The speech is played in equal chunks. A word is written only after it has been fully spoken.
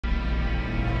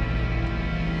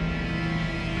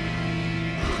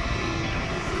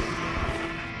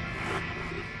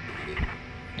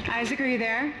Isaac, are you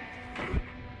there?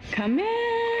 Come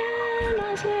in,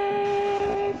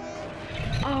 Isaac.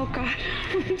 Oh, God.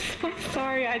 I'm so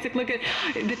sorry, Isaac. Look at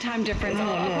the time difference.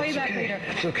 I'll call you back later.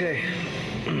 It's okay.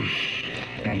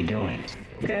 How you doing?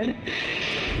 Good.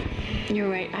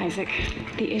 You're right, Isaac.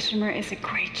 The Ishimura is a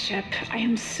great ship. I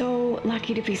am so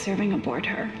lucky to be serving aboard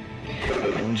her.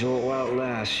 Enjoy it while it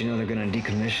lasts. You know they're gonna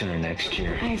decommission her next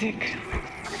year. Isaac,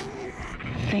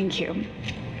 thank you.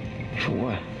 For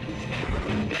what?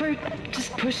 For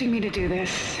just pushing me to do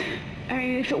this. I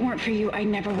mean, if it weren't for you, I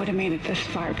never would have made it this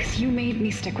far, because you made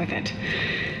me stick with it.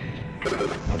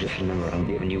 I'll just remember, I'm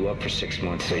giving you up for 6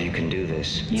 months so you can do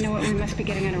this. You know what? We must be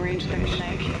getting on a range thing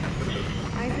tonight.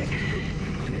 Isaac.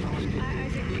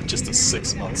 Just a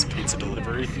 6 months pizza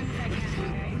delivery.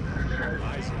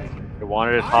 You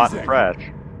wanted it hot and fresh.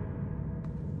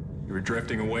 You were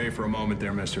drifting away for a moment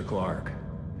there, Mr. Clark.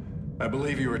 I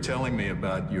believe you were telling me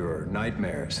about your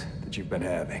nightmares that you've been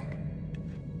having.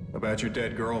 About your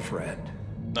dead girlfriend.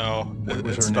 No, What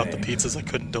was it's her about name? the pizzas I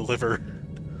couldn't deliver.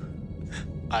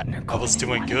 I was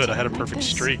doing good, I had a perfect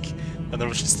streak, and there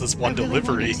was just this one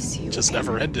delivery, just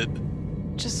never ended.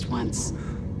 Just once.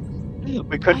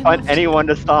 We couldn't find anyone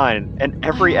to sign, and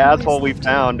every asshole we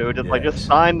found would just like, just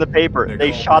sign the paper. They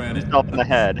Nicole shot Brennan. themselves in the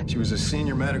head. She was a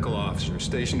senior medical officer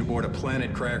stationed aboard a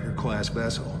Planet Cracker-class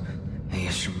vessel. Hey,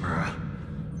 Ishimura.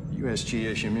 USG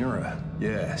Ishimura,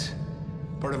 yes.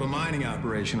 Part of a mining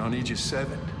operation on Aegis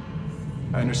 7.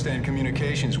 I understand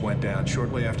communications went down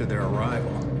shortly after their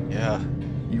arrival. Yeah,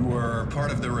 You were part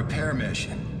of the repair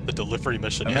mission. the delivery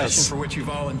mission, A mission yes. for which you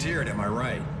volunteered, am I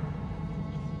right?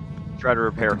 Try to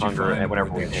repair Did you hunger find and whenever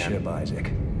aboard we that can. ship,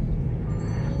 Isaac?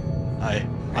 I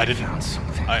didn't. Found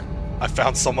something. I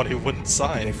found someone who wouldn't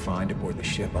What did they sign. find aboard the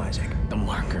ship, Isaac? The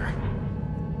marker.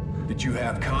 Did you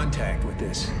have contact with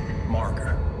this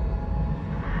marker?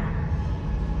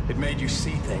 It made you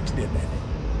see things, didn't it?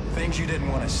 Things you didn't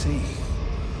want to see.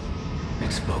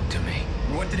 It spoke to me.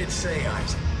 And what did it say,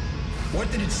 Isaac?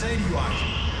 What did it say to you, Isaac?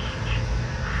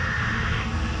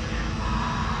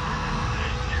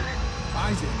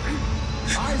 Isaac!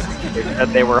 Isaac! That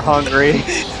they were hungry.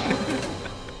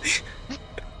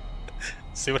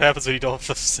 See what happens when you don't have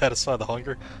to satisfy the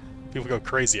hunger? People go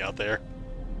crazy out there.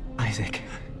 Isaac.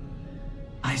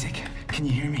 Isaac, can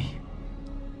you hear me?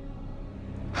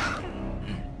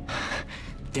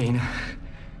 Dana,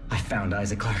 I found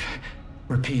Isaac Clark.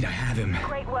 Repeat, I have him.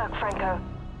 Great work, Franco.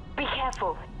 Be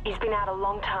careful. He's been out a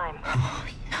long time. Oh,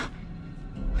 yeah.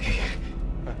 Okay.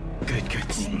 Good,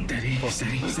 good. Steady,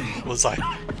 steady, steady. Was I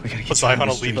We gotta get was you I on on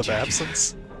a the leave of street, Jack.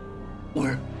 absence?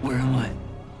 Where and what?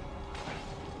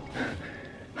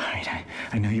 Alright,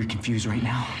 I know you're confused right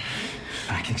now.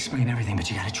 I can explain everything, but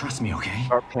you gotta trust me, okay?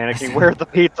 Start panicking. Listen, Where's the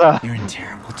pizza? You're in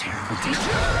terrible, terrible danger.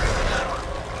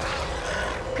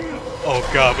 Oh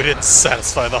god, we didn't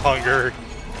satisfy the hunger.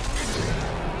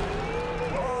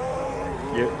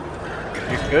 You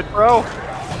good, bro?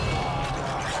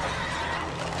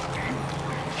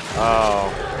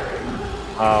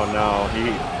 Oh no,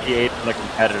 he ate the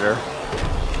competitor.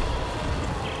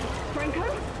 Franco?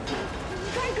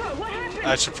 Franco, what happened?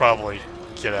 I should probably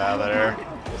get out of there.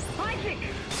 Isaac!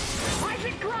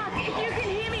 Isaac Clark, if you can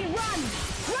hear me, run!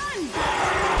 Run!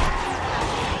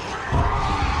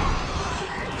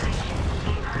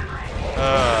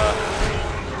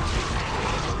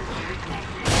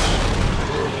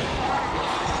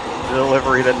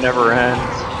 Delivery that never ends.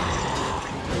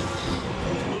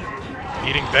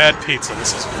 Eating bad pizza.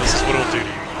 This is what it'll do to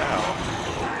you. Ow.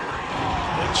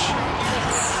 Bitch.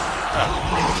 Oh,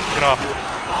 get off.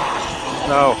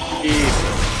 No, eat.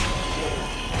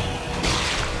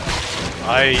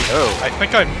 I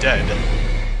think I'm dead.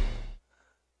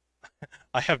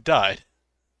 I have died.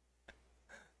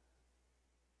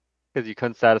 Because you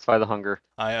couldn't satisfy the hunger.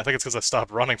 I think it's because I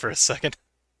stopped running for a second.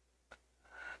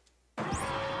 Alright.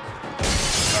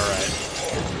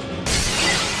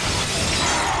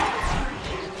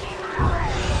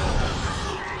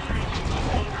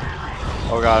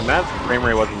 Oh god, Matt's frame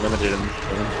rate wasn't limited in this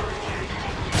game.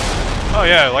 Oh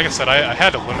yeah, like I said, I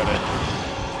had to limit it.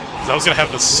 'Cause I was gonna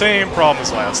have the same problem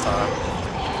as last time.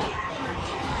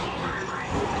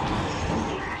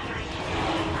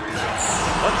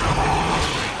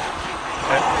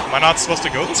 What? Am I not supposed to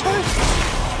go this way?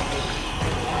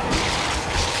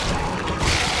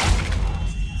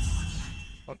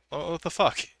 What the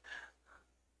fuck?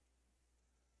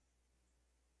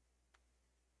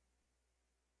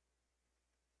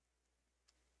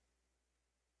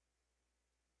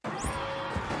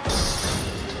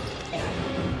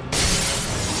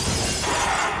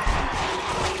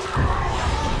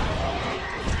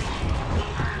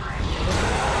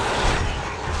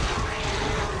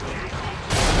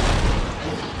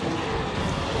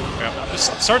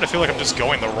 starting to feel like I'm just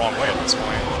going the wrong way at this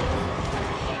point.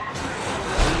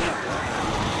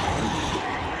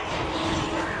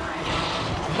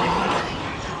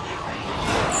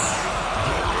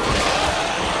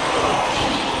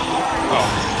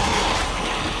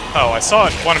 Oh, I saw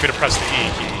it wanted me to press the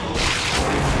E key.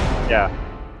 Yeah.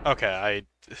 Okay,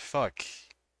 fuck.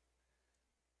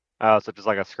 Oh, so just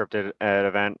like a scripted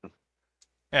event.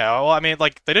 Yeah, well, I mean,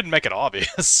 like, they didn't make it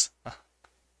obvious.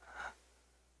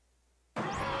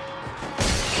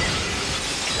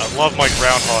 I love my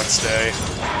Groundhog's Day.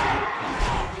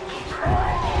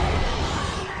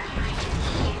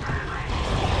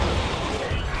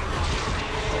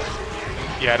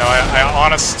 Yeah, no, I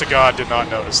honest to God did not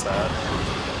notice that.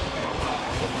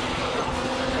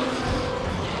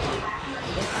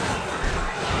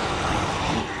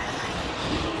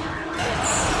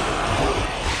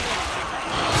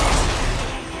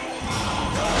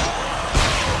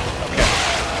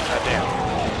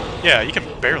 Yeah, you can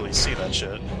barely see that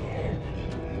shit.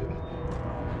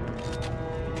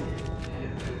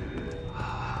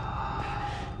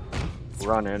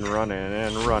 Running, running.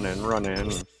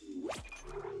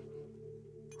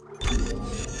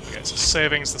 Okay, so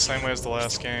savings the same way as the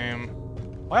last game.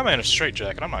 Why am I in a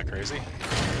straitjacket? I'm not crazy.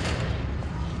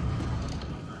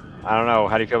 I don't know.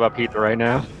 How do you feel about pizza right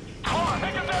now?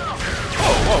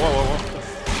 Whoa.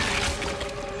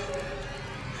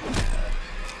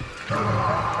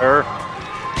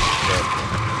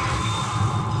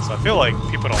 So I feel like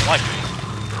people don't like me.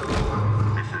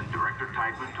 This is Director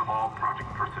Tideman to all project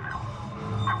personnel.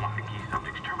 I want the key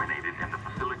subjects terminated and the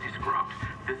facility scrubbed.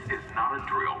 This is not a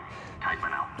drill.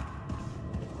 Tideman out.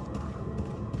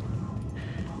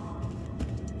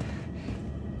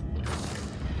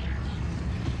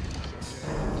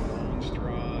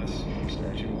 Strauss,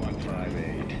 Station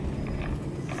 158.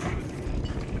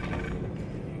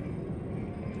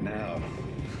 Now.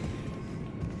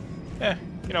 Yeah,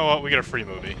 you know what? We get a free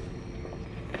movie.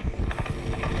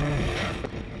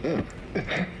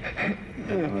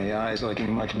 My eye's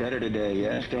looking much better today,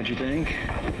 yes, don't you think?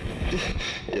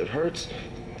 It hurts.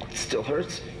 It still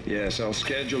hurts? Yes, I'll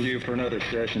schedule you for another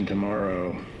session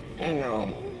tomorrow.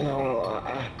 No,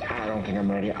 I don't think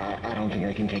I'm ready. I don't think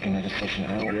I can take another session.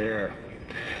 There.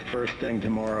 First thing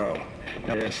tomorrow.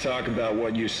 Now let's talk about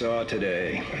what you saw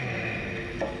today.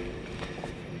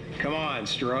 Come on,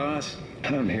 Strauss.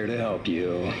 I'm here to help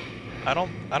you. I don't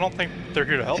think they're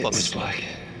here to help It was us. black.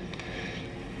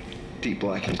 Deep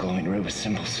black and glowing red with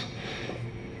symbols.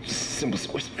 Symbols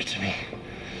whispered to me.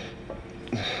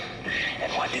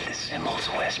 And what did the symbols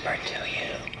whisper to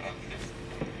you?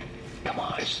 Come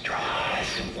on,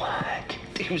 Strauss. What?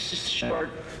 It was just short.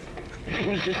 It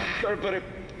was just short, but it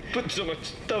put so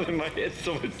much stuff in my head,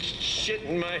 so much shit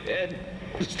in my head.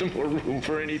 There's no more room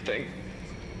for anything.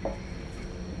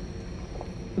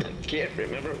 I can't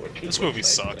remember what This movie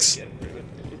sucks. The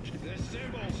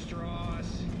symbol, Strauss.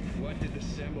 What did the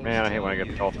symbol Man, I hate when I get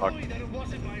the call talk.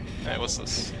 Hey, what's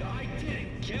this? I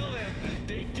didn't kill them.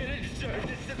 They didn't deserve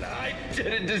this, and I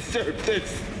didn't deserve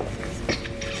this.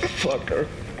 Fucker.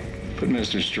 Put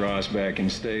Mr. Strauss back in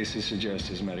stasis. Suggest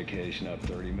his medication up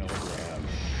 30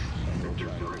 milligrams. And we'll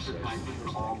try to Director Tideman to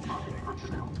all project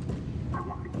personnel. I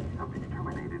want the key subjects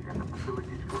terminated and the facility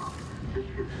scrubbed. This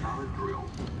is not a drill.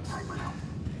 Tideman out.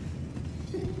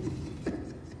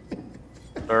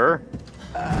 Sir?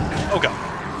 Oh god.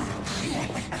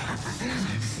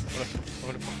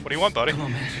 What do you want, buddy? Come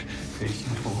on, man.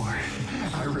 Patient 4.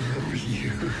 I remember you.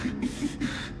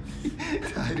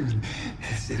 Tideman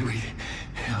said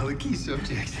all the key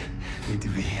subjects need to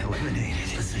be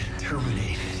eliminated,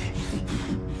 terminated.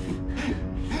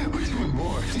 We're doing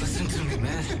more. Listen to me,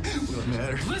 man. What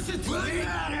matters? Listen to me!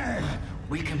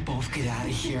 We can both get out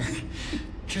of here.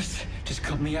 Just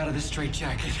cut me out of this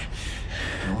straitjacket.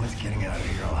 No one's getting out of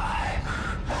here alive.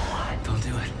 Don't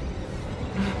do it.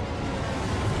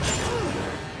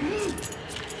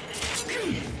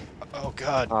 Oh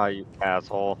god. Ah, you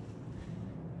asshole.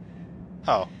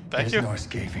 Oh, thank There's you. no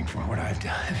escaping from what I've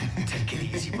done. Take it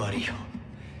easy, buddy.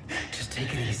 Just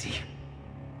take it easy.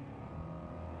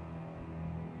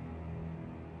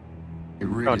 It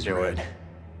really Don't is do red. it.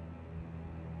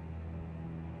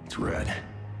 It's red.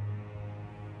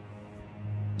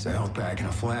 There's a health pack and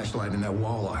a flashlight in that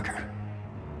wall locker.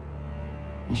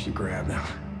 You should grab them.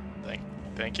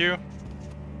 Thank you.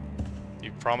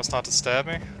 You promise not to stab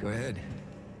me? Go ahead.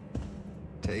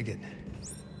 Take it.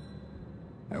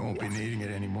 I won't be needing it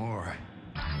anymore.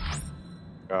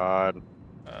 God.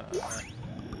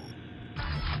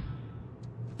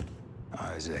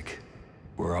 Isaac,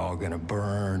 we're all gonna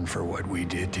burn for what we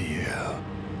did to you.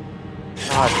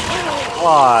 God,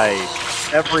 why?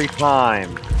 Every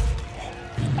time.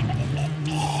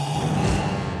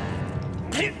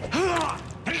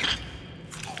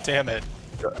 Damn it.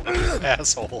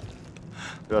 Asshole.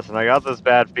 Listen, I got this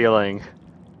bad feeling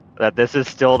that this is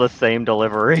still the same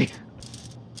delivery.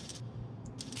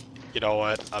 You know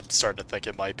what? I'm starting to think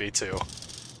it might be too.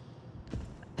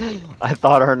 I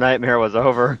thought our nightmare was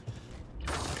over.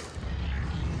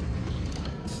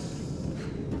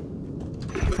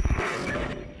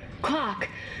 Clark!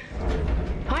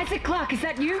 Isaac Clark, is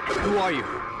that you? Who are you?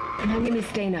 My name is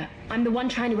Dana. I'm the one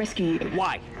trying to rescue you.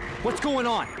 Why? What's going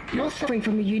on? You're suffering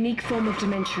from a unique form of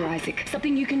dementia, Isaac.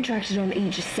 Something you contracted on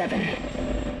Aegis 7.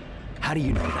 How do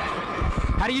you know that?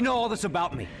 How do you know all this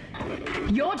about me?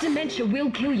 Your dementia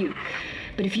will kill you.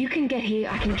 But if you can get here,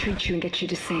 I can treat you and get you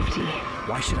to safety.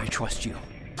 Why should I trust you?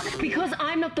 Because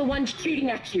I'm not the one shooting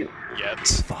at you. Yet.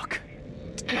 Fuck.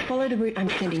 Just follow the route I'm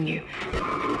sending you.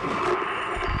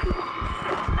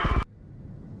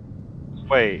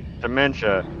 Wait,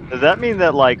 dementia. Does that mean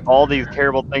that, like, all these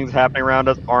terrible things happening around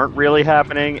us aren't really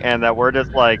happening and that we're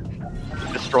just, like,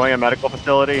 destroying a medical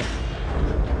facility?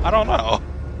 I don't know.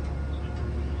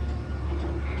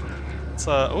 It's,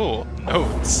 ooh,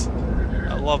 notes.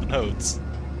 I love notes.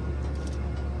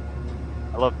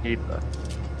 I love pizza.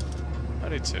 I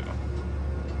do too.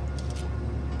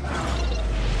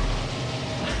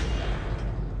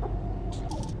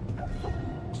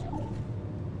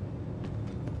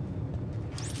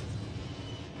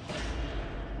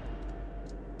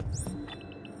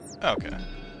 Okay.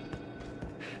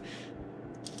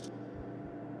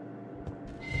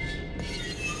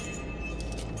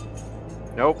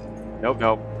 Nope. Nope,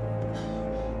 nope.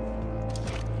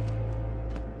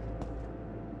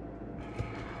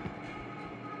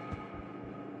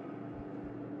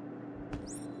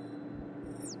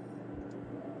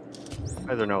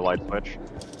 Why is there no light switch?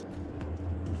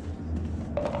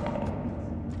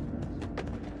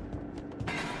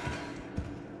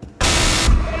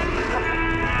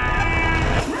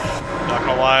 Not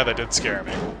gonna lie, that did scare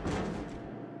me.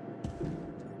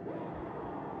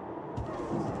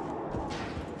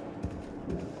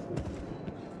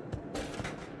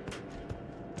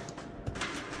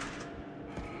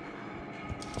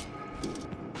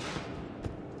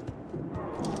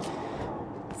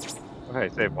 Okay,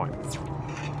 save point.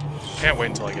 Can't wait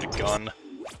until I get a gun.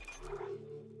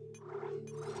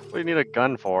 What do you need a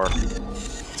gun for?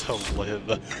 To live.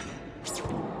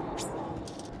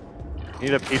 You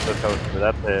need a pizza toaster,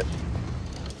 that's it.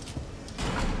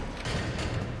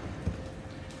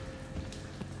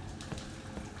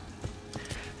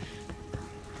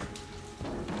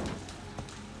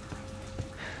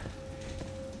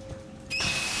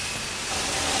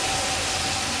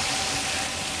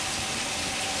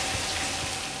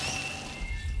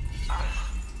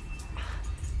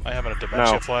 Am I having a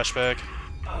dementia No. flashback?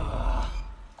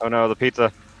 Oh no, the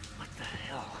pizza. What the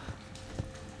hell?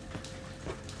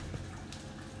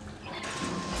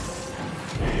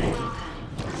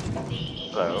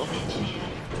 Hello.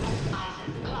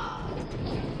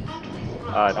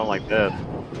 I don't like this.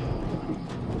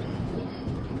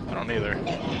 I don't either.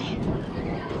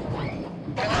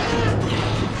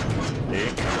 See?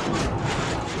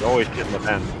 You always get in the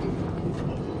pen.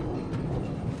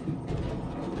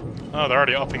 Oh, they're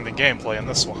already upping the gameplay in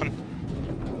this one.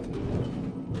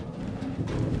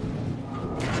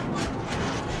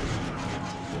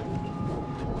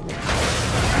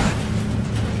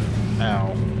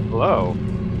 Ow. Hello.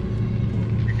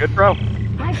 You good, bro?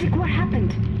 Isaac, what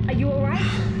happened? Are you alright?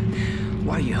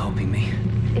 Why are you helping me?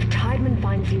 If Tideman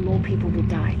finds you, more people will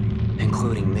die.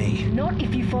 Including me. Not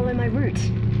if you follow my route.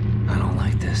 I don't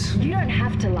like this. You don't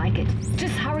have to like it.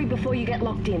 Just hurry before you get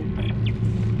locked in.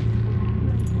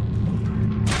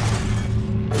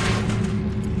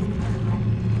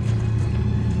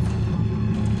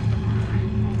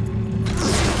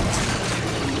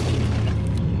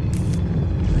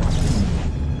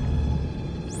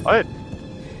 What?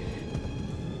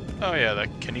 Oh yeah, that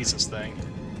kinesis thing.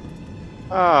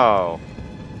 Oh.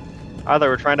 I thought we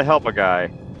were trying to help a guy.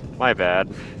 My bad.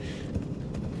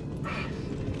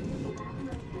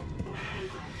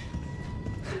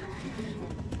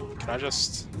 Can I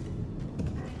just...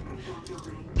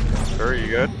 Sure, you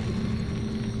good?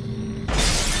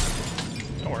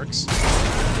 That works.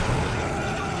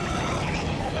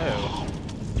 Oh.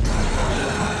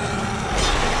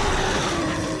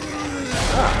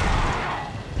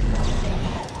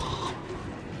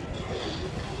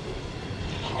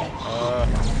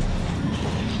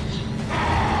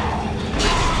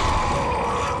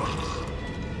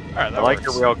 Alright, that I like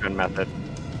works. your railgun method.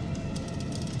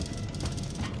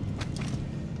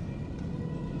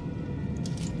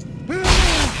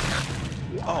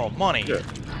 Oh, money! Good.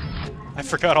 I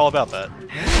forgot all about that.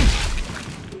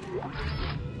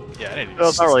 Yeah, I need So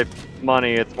it's not really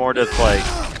money, it's more just like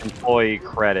employee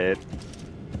credit.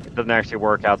 It doesn't actually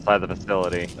work outside the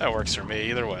facility. That works for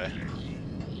me either way.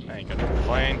 I ain't gonna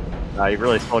complain. You've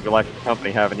really sold your life to the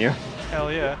company, haven't you?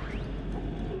 Hell yeah.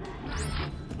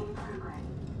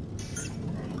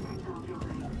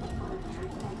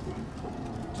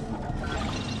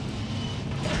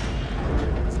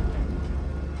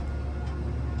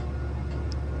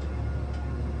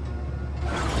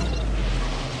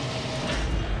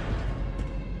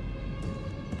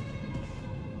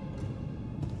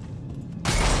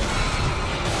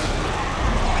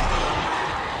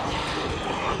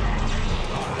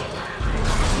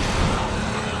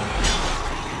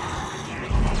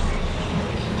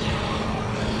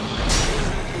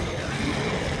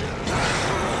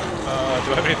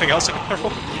 Do I have anything else I can throw?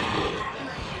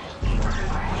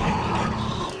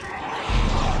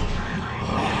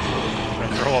 Can I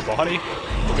throw a body?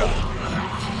 Oh god.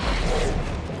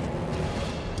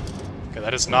 Okay, that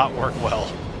does not work well.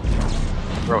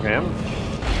 Throw him?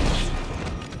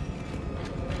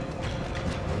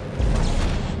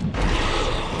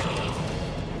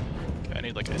 Okay, I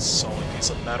need like a solid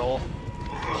piece of metal.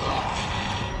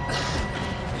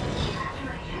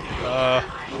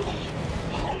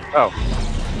 Oh.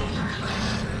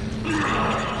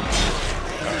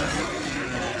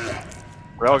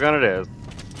 Railgun it is.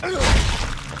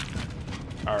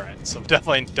 Alright, so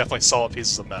definitely solid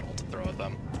pieces of metal to throw at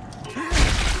them.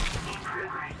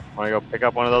 Wanna go pick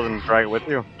up one of those and drag it with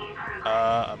you?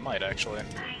 I might actually.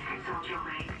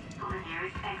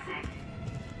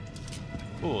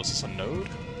 Ooh, is this a node?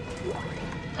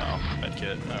 Oh,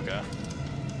 medkit, okay.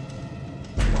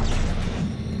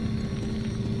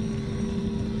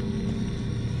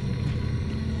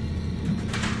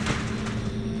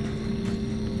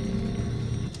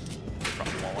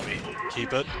 Probably won't let me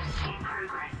keep it.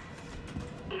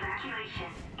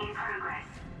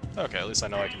 Okay, at least I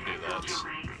know I can do that.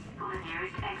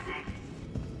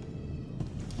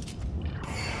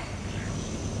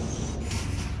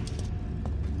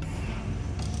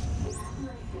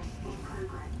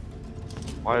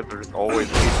 Why is there just always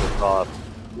pizza sauce?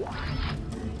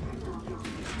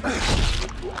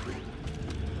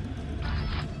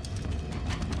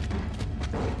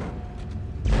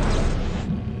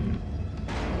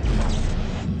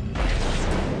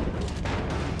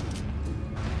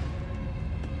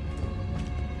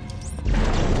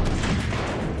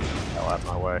 Hell out of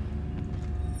my way.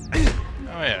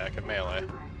 Oh yeah, I can melee.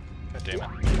 God damn it.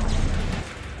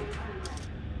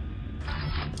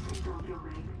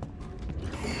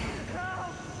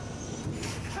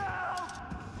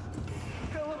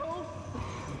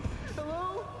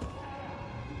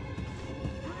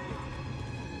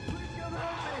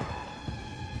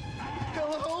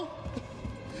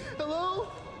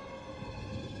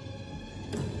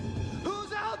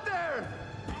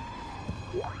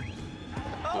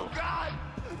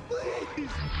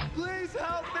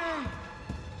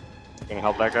 Gonna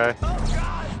help that guy? Oh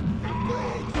God!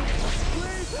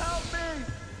 Please help me!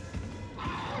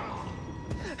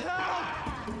 Help!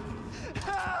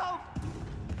 Help!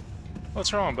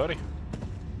 What's wrong, buddy?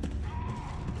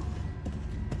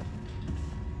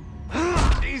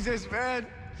 Jesus, man!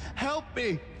 Help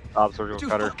me! Surgical Dude,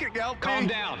 cutter. fucking help me! Calm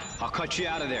down. I'll cut you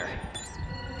out of there.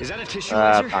 Is that a tissue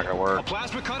That's laser? not gonna work. A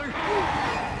plasma cutter?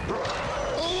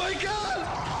 Oh my God!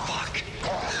 Fuck.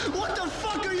 What the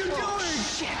fuck are you doing?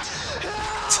 Shit.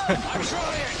 I'm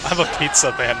trying! I'm a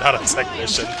pizza man, not a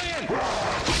technician.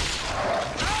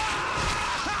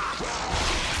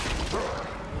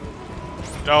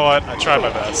 You know what? I tried my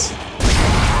best.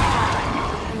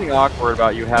 Something awkward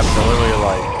about you having to literally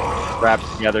like wrap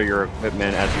together your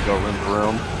equipment as you go room to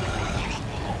room.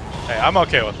 Hey, I'm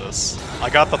okay with this. I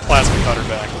got the plasma cutter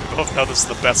back. We both know this is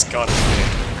the best gun in the game.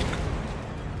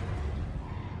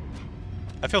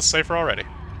 I feel safer already.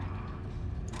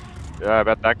 Yeah, I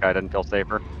bet that guy didn't feel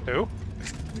safer. Who?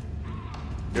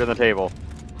 You're on the table.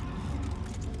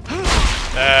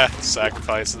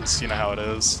 Sacrifices. You know how it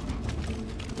is.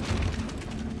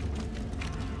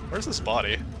 Where's this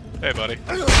body? Hey, buddy.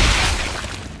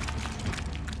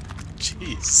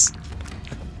 Jeez.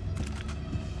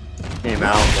 Came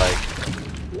out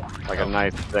like a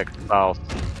nice thick spouse.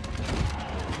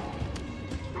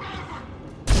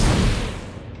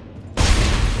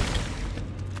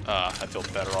 I feel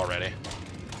better already.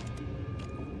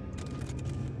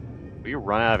 Will you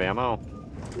run out of ammo?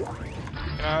 You know,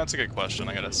 that's a good question.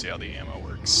 I gotta see how the ammo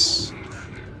works.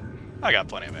 I got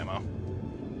plenty of ammo.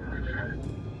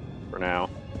 For now.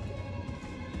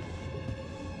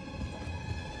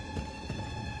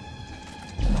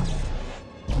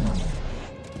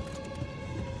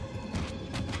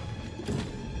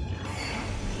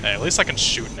 Hey, at least I can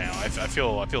shoot now. I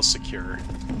feel secure.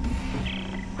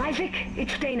 Isaac,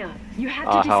 it's Dana. You have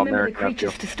how to dismember the American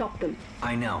creatures you. to stop them.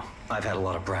 I know. I've had a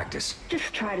lot of practice.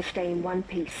 Just try to stay in one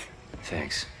piece.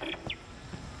 Thanks.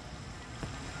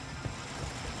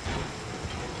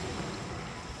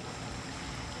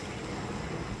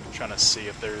 Trying to see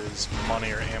if there's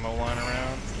money or ammo lying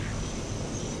around.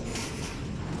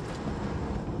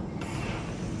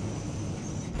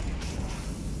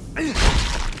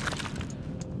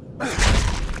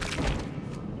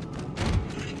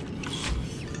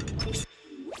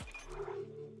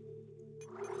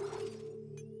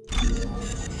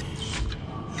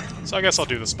 So I guess I'll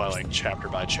do this by like chapter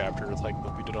like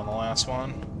what we did on the last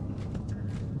one.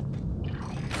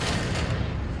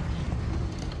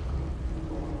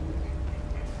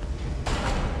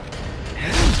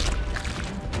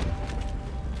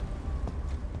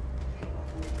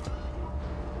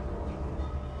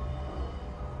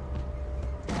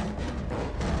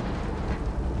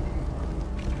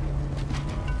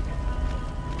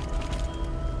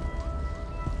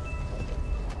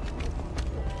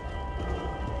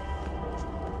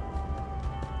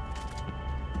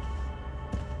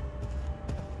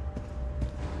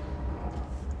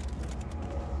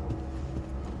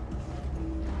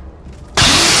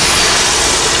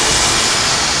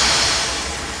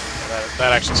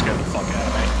 That actually scared the fuck out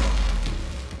of me.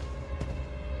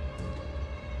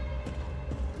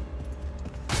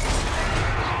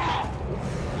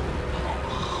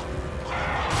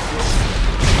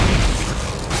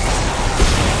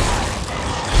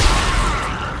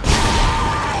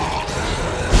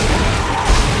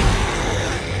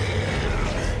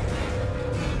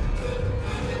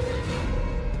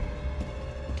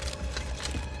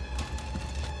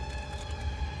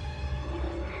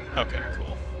 Okay,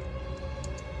 cool.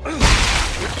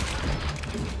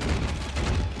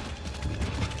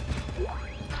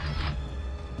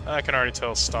 I can already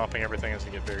tell stopping everything is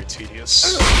going to get very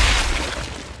tedious.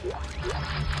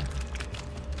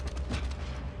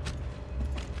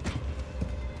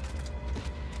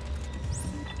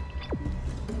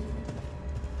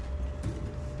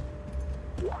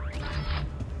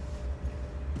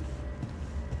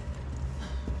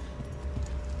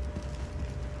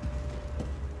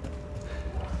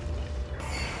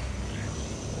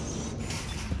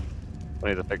 I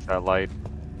need to fix that light.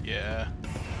 Yeah.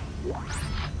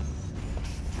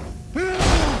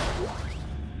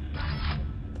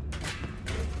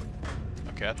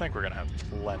 Okay, I think we're gonna have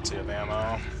plenty of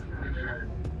ammo.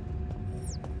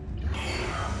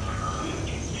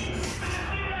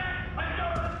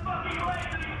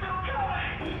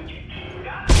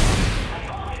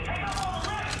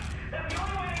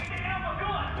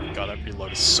 God, that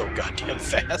reload is so goddamn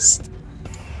fast.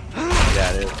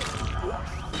 Yeah, it is.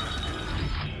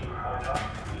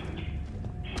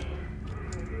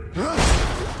 I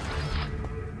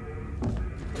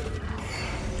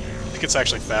think it's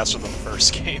actually faster than the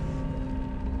first game.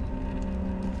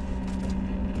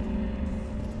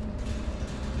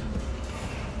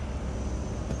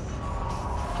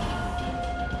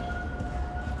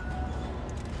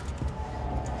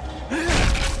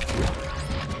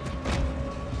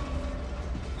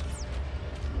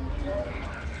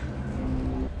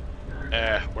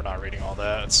 We're not reading all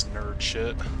that. It's nerd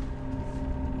shit.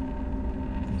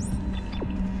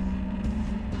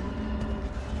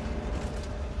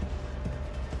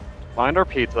 Find our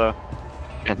pizza,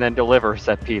 and then deliver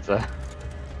said pizza.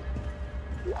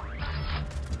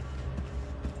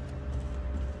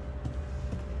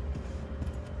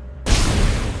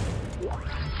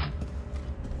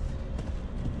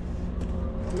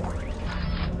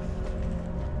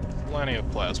 Plenty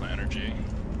of plasma energy.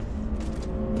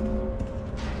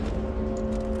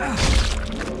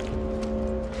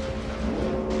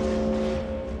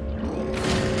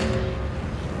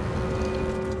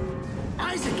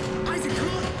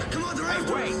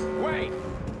 Wait!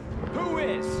 Who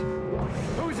is?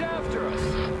 Who's after us?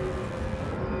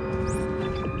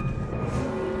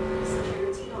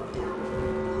 Security lockdown. The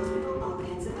hospital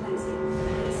bulkheads are closing.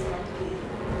 Please stand clear.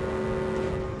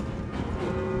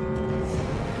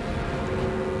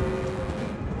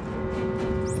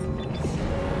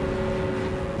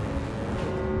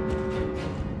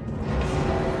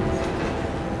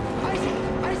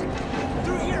 Isaac!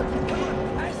 Through here! Come on,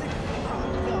 Isaac!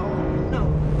 Oh, no.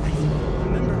 Isaac,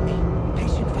 remember me?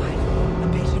 Patient 5.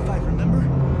 I'm Patient 5, remember?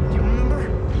 Do you remember?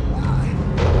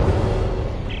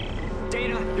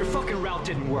 Dana, your fucking route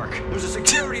didn't work. There's a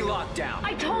security lockdown.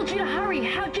 I told you to hurry.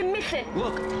 How'd you miss it?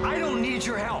 Look, I don't need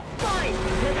your help. Fine.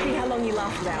 Let's see how long you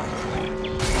last without.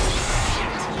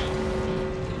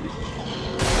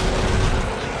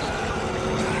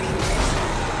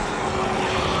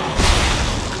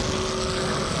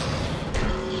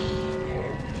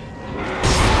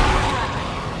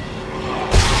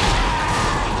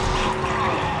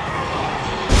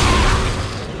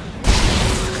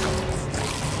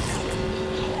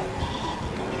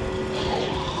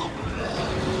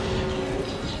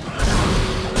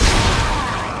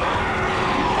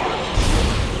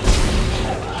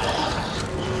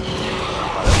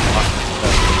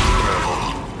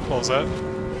 was that?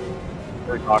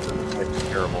 They're talking. It's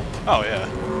terrible. Oh, yeah.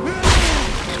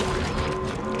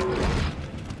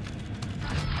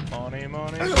 Money,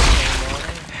 money, money, money.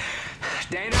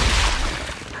 Dana?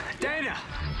 Dana!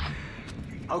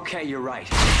 Okay, you're right.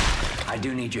 I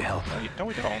do need your help. No,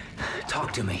 we don't.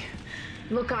 Talk to me.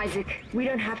 Look, Isaac, we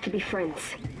don't have to be friends.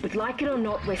 But like it or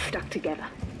not, we're stuck together.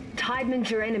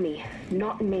 Tideman's your enemy,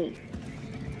 not me.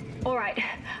 All right,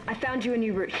 I found you a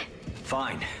new route.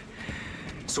 Fine.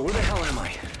 So where the hell am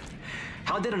I?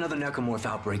 How did another necromorph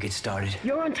outbreak get started?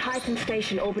 You're on Titan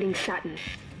Station orbiting Saturn.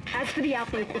 As for the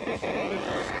outbreak...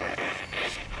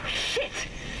 Shit!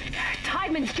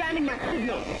 Tideman's jamming my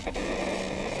signal.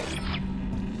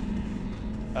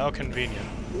 How convenient.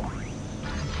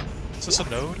 Is this a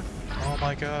node? Oh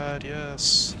my god,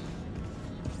 yes.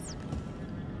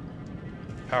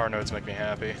 Power nodes make me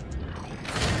happy.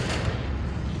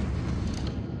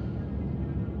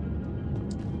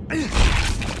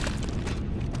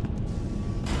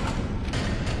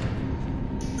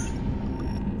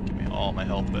 Give me all my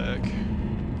health back.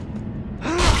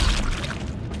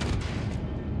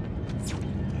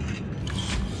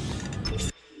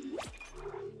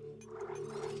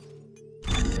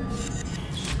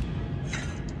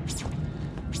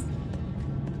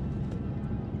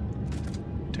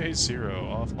 Day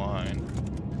 0 offline.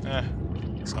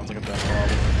 Sounds like a bad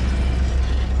problem.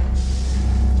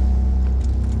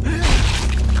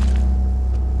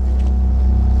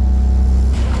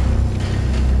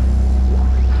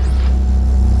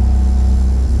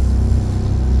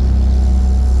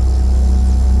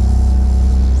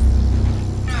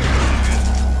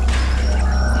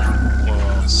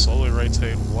 Well, slowly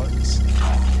rotate what?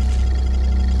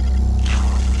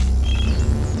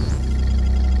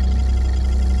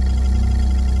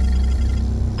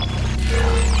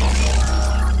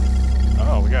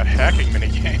 Hacking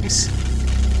minigames.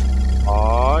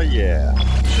 Oh yeah.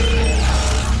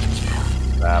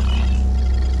 Crap.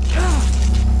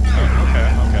 Oh, okay,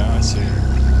 I see.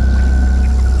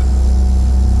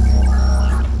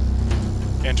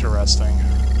 Interesting.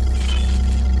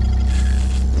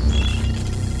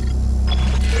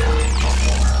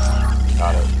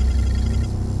 Got it.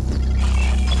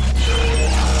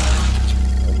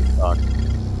 Suck.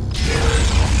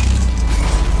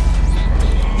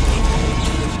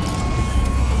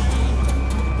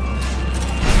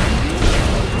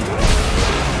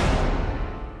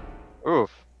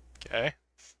 Oof. Okay.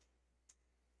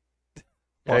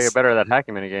 Yeah, you're better at that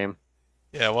hacking minigame.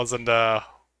 Yeah, it wasn't, I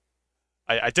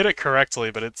did it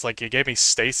correctly, but it's like it gave me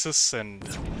stasis, and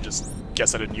I just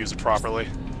guess I didn't use it properly.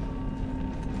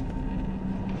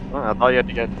 Well, I thought you had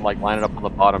to get, like, line it up on the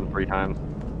bottom 3 times.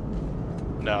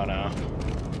 No.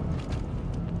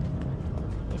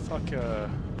 The fuck,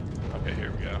 okay,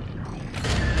 here we go.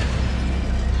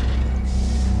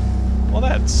 Well,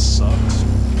 that sucks.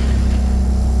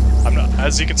 I'm not,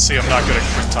 as you can see, I'm not good at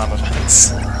quick time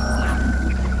events.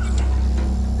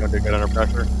 You don't do good under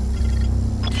pressure?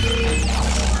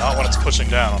 Not when it's pushing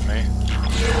down on me.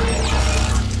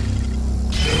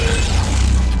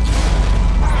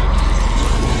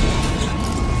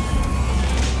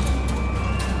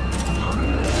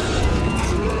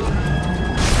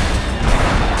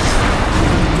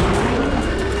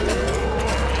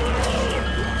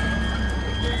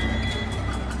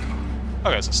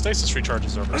 Okay, so stasis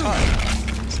recharges over time.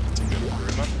 So that's a good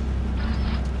improvement.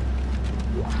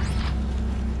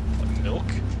 What, milk?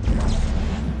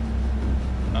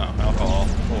 Oh, alcohol.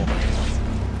 Cool.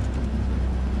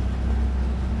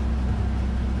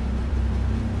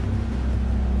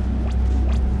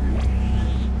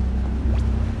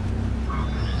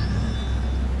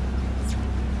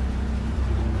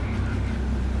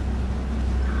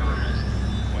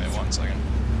 Wait 1 second.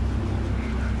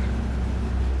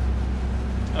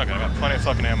 Okay, I got plenty of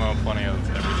fucking ammo, plenty of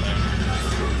everything.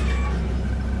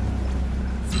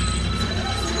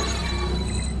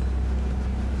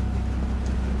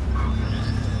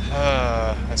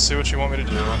 I see what you want me to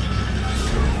do.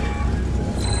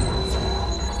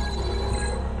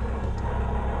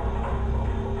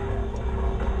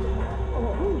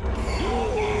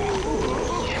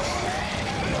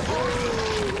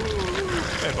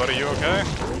 Hey buddy, you okay?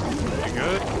 You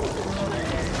good?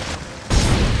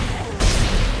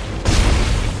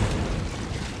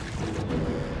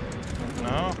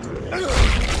 No?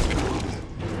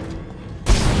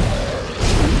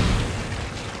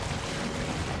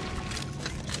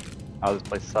 Oh, this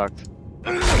place sucks.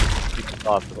 People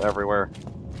sauce everywhere.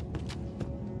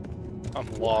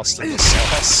 I'm lost in the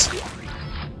sauce.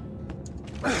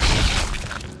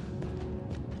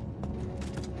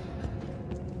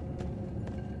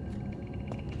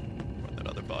 Where'd that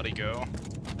other body go?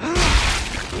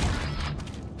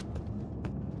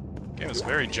 Game is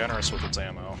very generous with its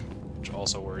ammo, which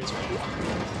also worries me.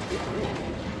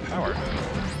 Power node.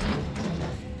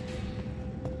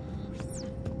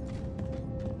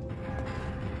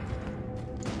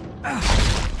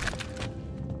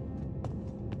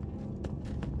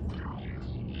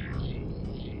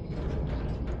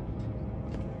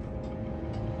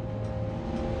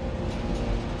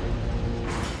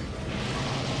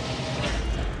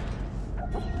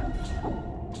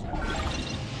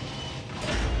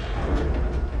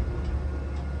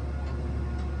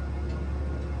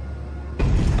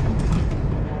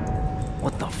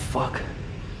 What the fuck?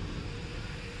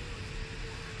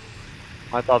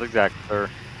 My thoughts exact, sir.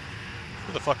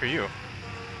 Who the fuck are you?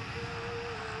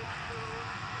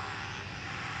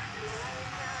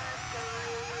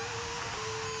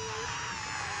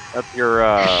 That's your,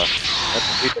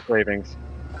 that's pizza cravings.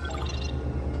 I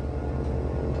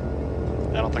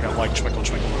don't think I like Twinkle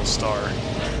Twinkle Little Star.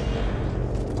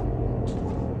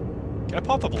 Can I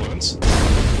pop the balloons?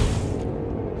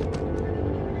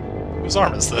 Whose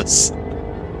arm is this?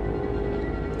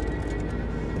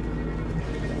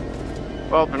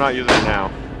 Well, they're not using it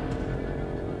now.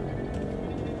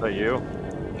 Is that you?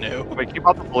 No. Wait, can you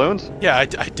pop the balloons? Yeah, I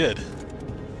did.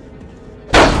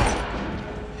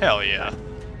 Hell yeah.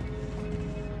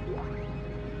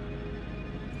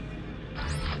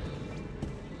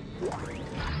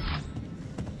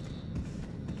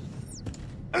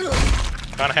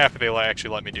 Kinda happy they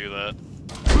actually let me do that.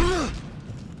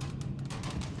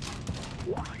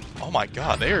 Oh my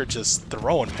god, they are just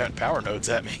throwing power nodes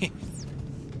at me.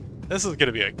 This is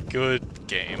gonna be a good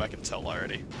game, I can tell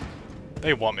already.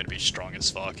 They want me to be strong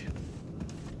as fuck.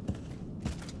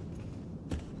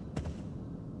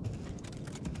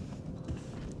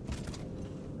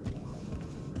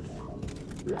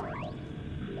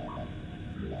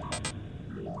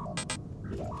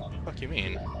 Fuck you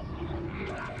mean?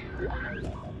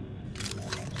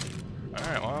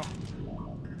 Alright, well.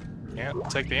 Can't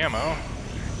take the ammo.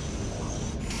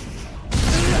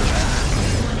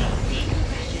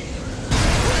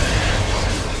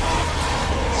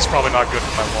 This is probably not good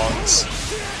for my lungs.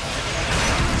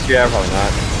 Yeah, probably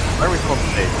not. Why are we supposed to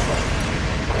take?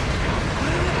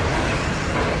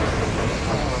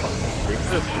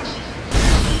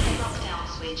 Lockdown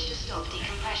switch to stop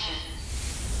decompression.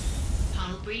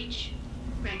 Hull breach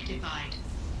rectified.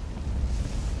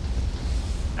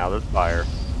 Now there's fire.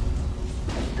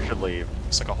 You should leave.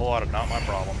 It's like a whole lot of not my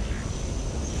problem.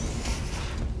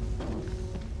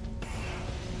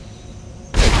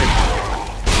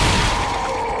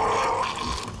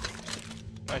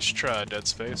 Nice try, Dead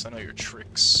Space. I know your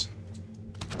tricks.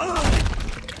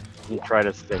 You try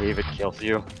to save, it kills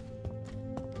you.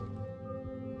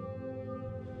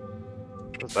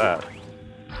 What's that?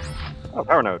 Oh,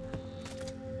 power node.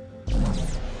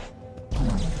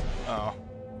 Oh.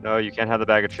 No, you can't have the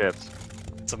bag of chips.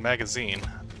 It's a magazine.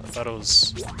 I thought it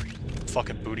was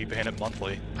fucking Booty Bandit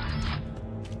Monthly.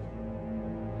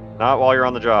 Not while you're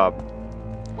on the job.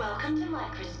 Welcome to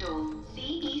Microstore.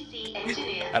 CEC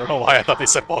Engineer. I don't know why I thought they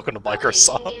said welcome to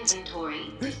Microsoft. Inventory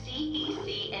to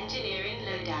CEC Engineering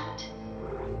loadout.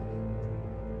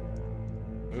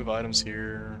 Move items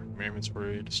here.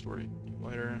 Inventory to store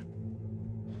later.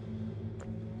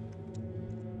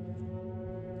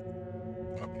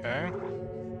 Okay.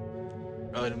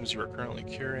 Items you are currently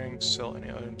carrying. Sell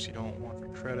any items you don't want for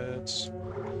credits.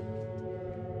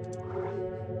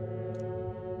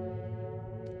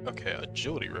 Okay,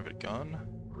 agility rivet gun.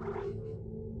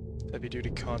 Heavy duty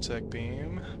contact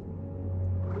beam.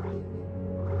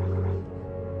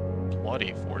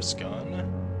 Bloody force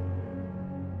gun.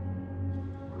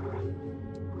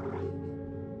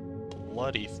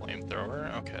 Bloody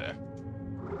flamethrower, okay.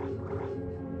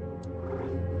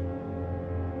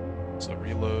 So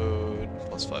reload,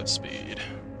 +5 speed.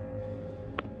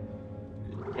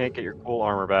 Can't get your cool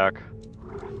armor back.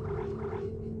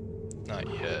 Not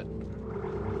yet.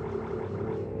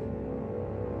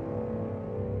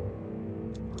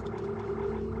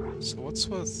 So what's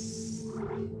with...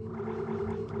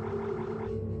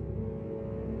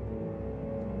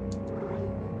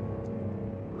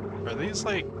 Are these,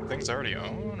 like, things I already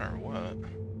own, or what?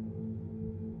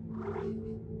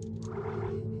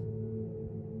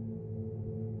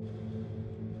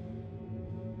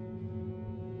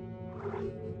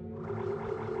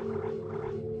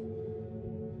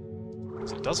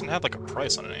 It doesn't have, like, a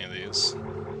price on any of these.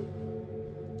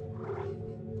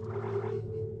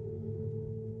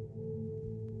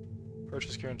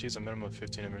 Purchase guarantees a minimum of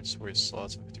 15 inventory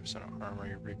slots and 50% of armor.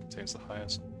 Your rig contains the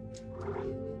highest.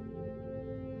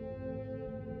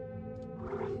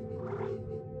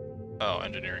 Oh,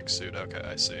 engineering suit. Okay,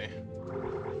 I see.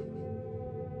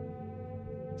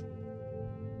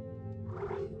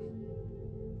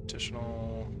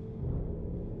 Additional...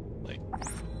 Like...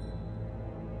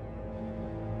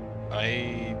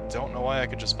 I don't know why I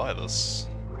could just buy this.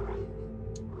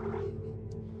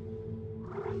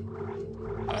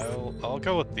 I'll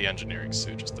go with the engineering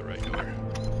suit, just the regular.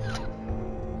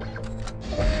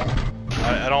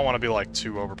 I don't want to be like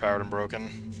too overpowered and broken.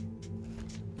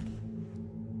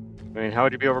 I mean, how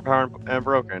would you be overpowered and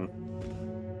broken?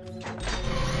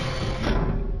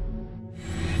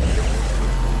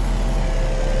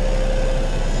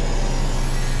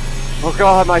 Oh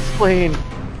god, my spleen!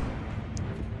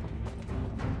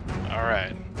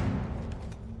 Alright.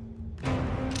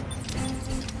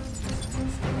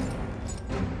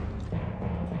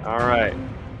 Alright.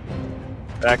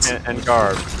 Back in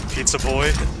guard. Pizza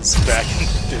Boy is back in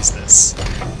business.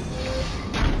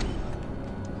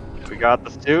 We got the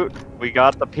suit, we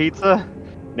got the pizza,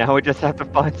 now we just have to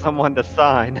find someone to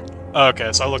sign.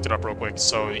 Okay, so I looked it up real quick.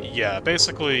 So yeah,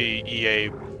 basically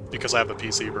EA, because I have the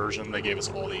PC version, they gave us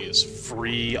all these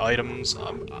free items.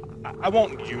 I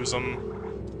won't use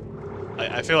them.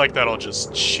 I feel like that'll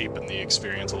just cheapen the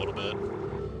experience a little bit.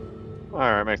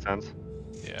 Alright, makes sense.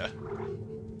 Yeah.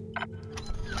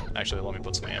 Actually, let me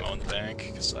put some ammo in the bank,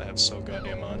 because I have so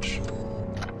goddamn much.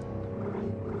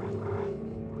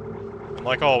 And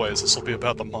like always, this will be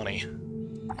about the money.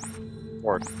 Of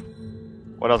course.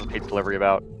 What else is pizza delivery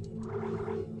about?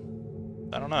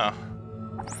 I don't know.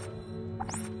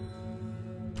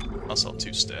 I'll sell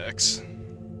 2 stacks.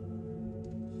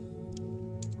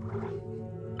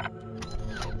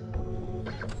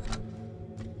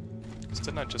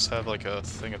 Didn't I just have like a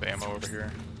thing of ammo over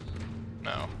here?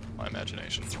 No, my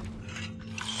imagination.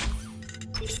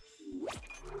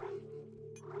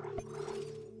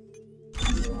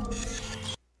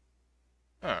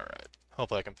 Alright,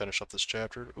 hopefully I can finish up this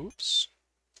chapter. Oops.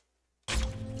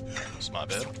 It's my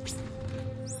bad.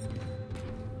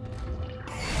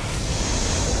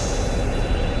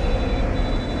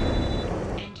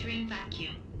 Entering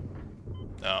vacuum.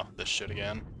 Oh, this shit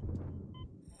again.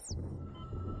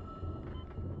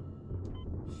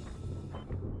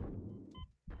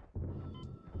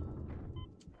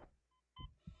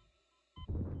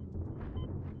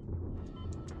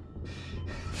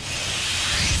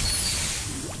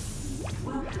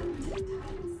 Welcome to the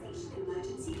Titan Station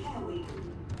Emergency Care Wing.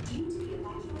 Due to the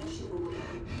evacuation order,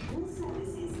 all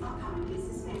services are currently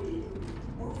suspended.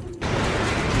 All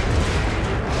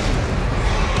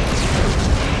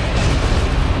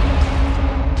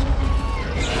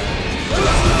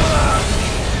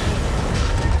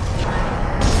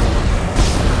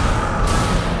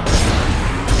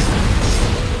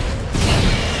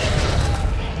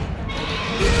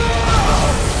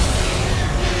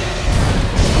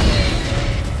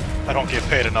I don't get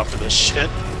paid enough for this shit.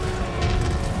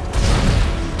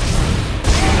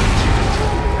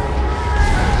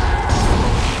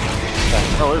 What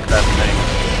the hell is that thing?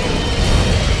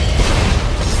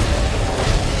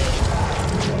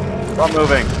 Stop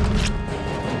moving.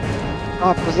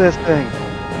 Stop resisting.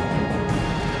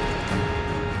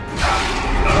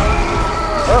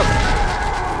 Oh.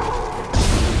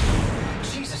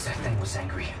 Jesus, that thing was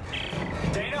angry.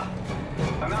 Dana,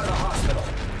 I'm out of the hospital.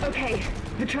 Okay,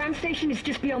 the tram station is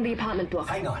just beyond the apartment block.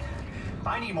 Hang on.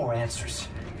 I need more answers.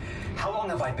 How long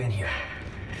have I been here?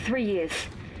 3 years.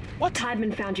 What?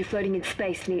 Tideman found you floating in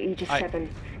space near Aegis 7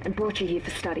 and brought you here for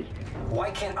study.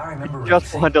 Why can't I remember Just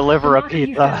anything? want to deliver The a marker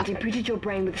you found pizza. imprinted your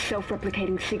brain with a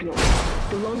self-replicating signal.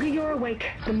 The longer you're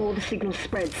awake, the more the signal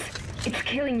spreads. It's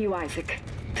killing you, Isaac.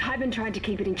 Tideman tried to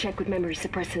keep it in check with memory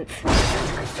suppressants. You said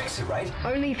you could fix it, right?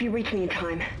 Only if you reach me in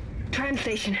time. Tram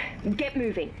station, get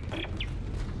moving.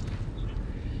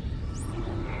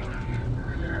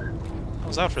 I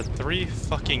was out for 3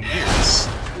 fucking years.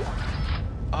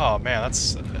 Oh man,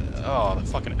 that's... oh, the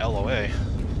fucking LOA.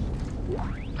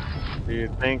 Do you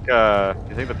think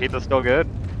the pizza's still good?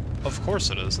 Of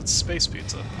course it is, it's space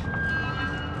pizza.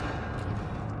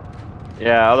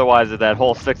 Yeah, otherwise that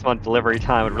whole 6-month delivery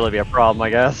time would really be a problem, I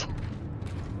guess.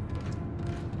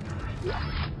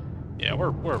 Yeah,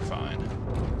 we're fine.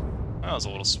 That was a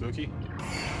little spooky.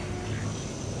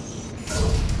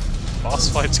 Boss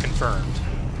fight's confirmed.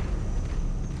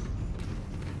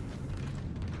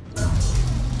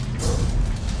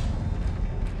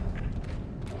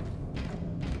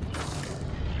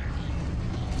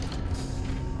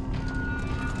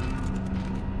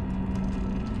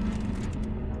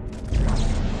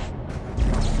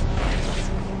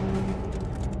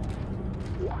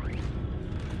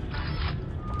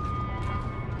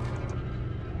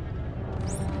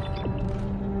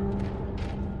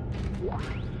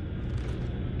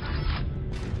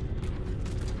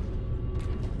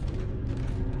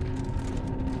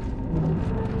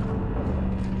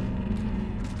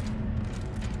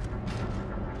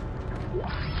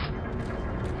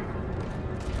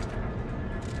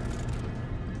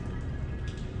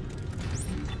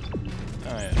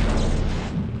 Oh, yeah.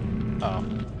 Oh.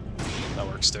 That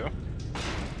works too.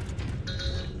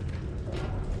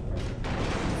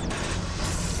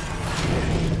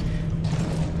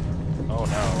 Oh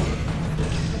no.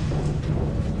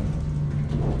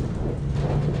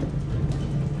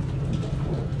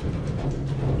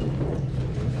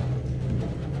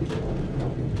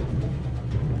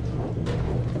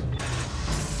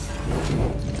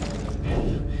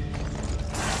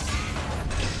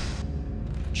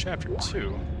 Chapter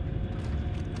 2.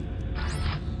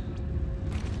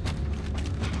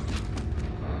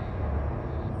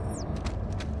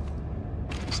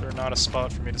 Is there not a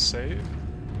spot for me to save?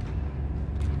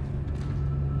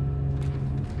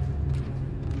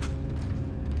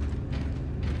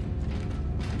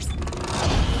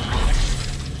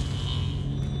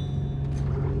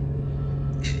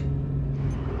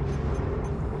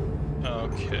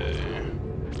 Okay.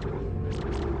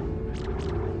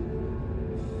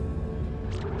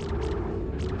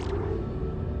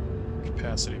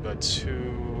 Capacity by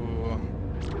 2.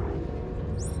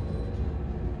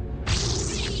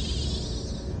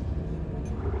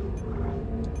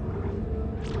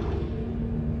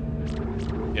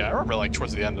 Yeah, I remember like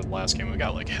towards the end of the last game we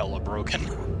got like hella broken.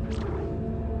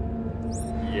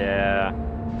 Yeah.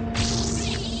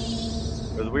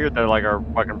 It was weird that like our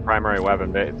fucking primary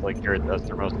weapon basically carried us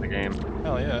through most of the game.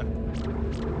 Hell yeah.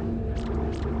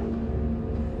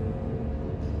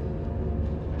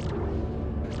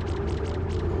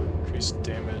 Increased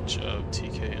damage of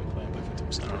TK implant by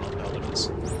 50%. I don't know what the hell it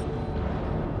is.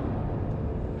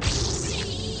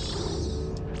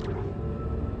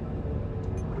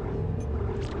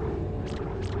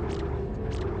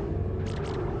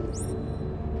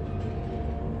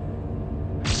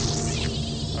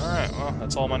 Alright, well,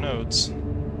 that's all my nodes.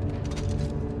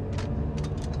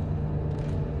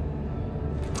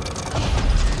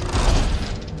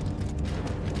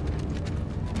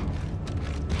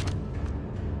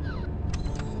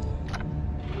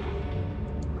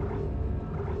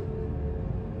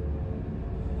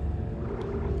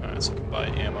 Alright, so I can buy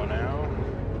ammo now.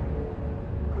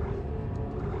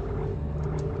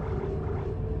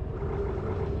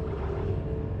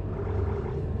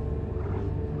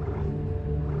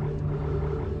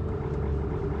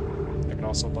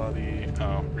 Also buy the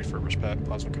refurbished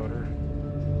plasma coder.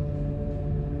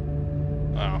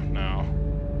 Oh no.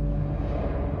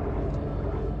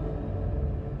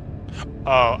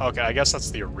 Oh, okay. I guess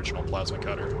that's the original plasma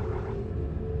cutter.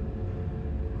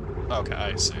 Okay,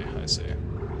 I see. I see.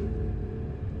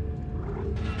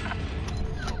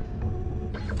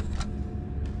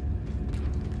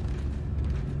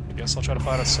 I guess I'll try to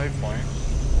find a save point.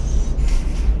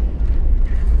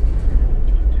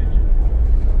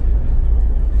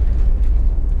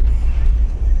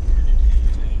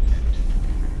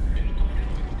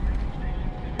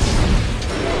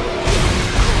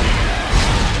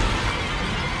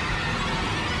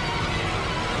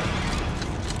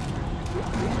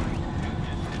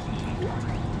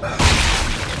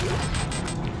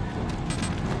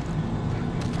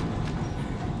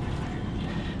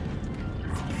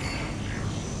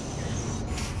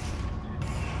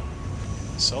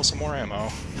 Sell some more ammo.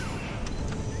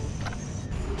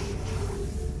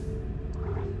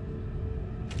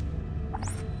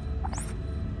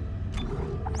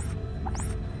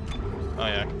 Oh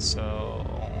yeah, I can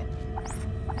sell...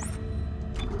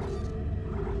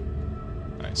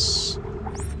 Nice.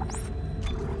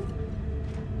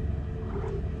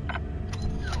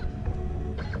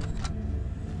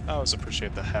 I always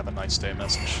appreciate the have a nice day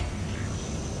message.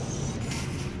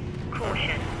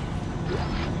 Caution.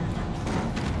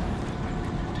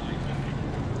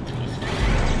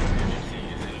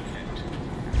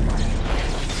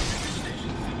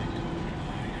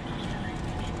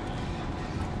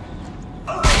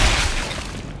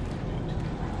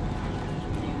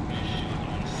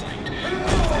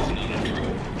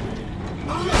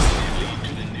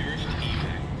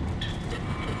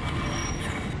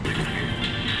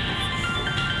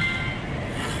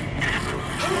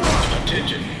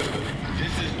 Attention,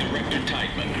 this is Director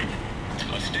Tideman.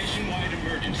 A station-wide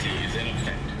emergency is in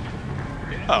effect.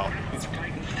 Oh,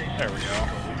 there we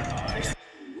go.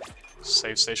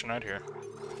 Save station right here.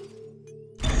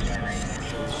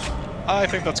 I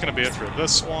think that's going to be it for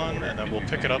this one, and then we'll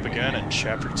pick it up again in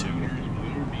Chapter 2.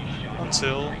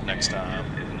 Until next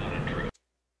time.